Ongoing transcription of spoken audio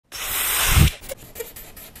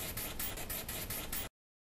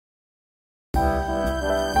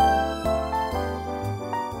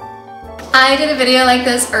I did a video like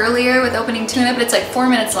this earlier with opening tuna, but it's like 4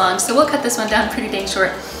 minutes long, so we'll cut this one down pretty dang short.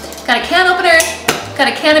 Got a can opener, got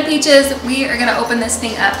a can of peaches. We are gonna open this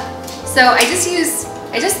thing up. So I just use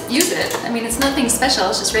it. I mean, it's nothing special,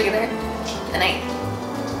 it's just regular. And I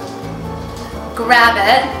grab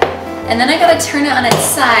it, and then I gotta turn it on its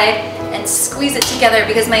side and squeeze it together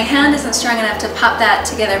because my hand isn't strong enough to pop that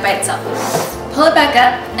together by itself. Pull it back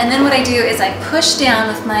up, and then what I do is I push down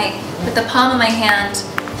with the palm of my hand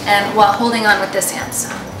and while holding on with this hand. So.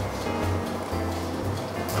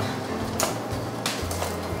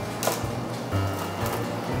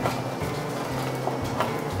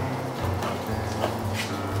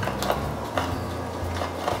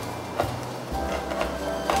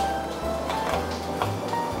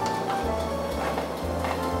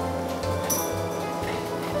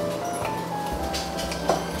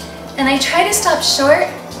 And I try to stop short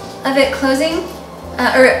of it closing,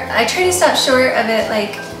 or I try to stop short of it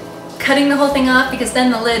like cutting the whole thing off, because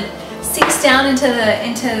then the lid sinks down into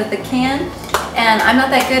the can, and I'm not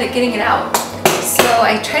that good at getting it out. So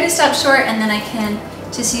I try to stop short, and then I can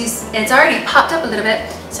just use, it's already popped up a little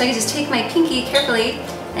bit, so I can just take my pinky carefully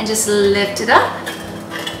and just lift it up.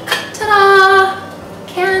 Ta-da!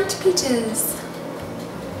 Canned peaches.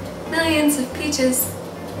 Millions of peaches.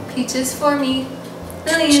 Peaches for me.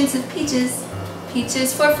 Millions of peaches.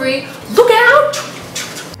 Peaches for free. Look out!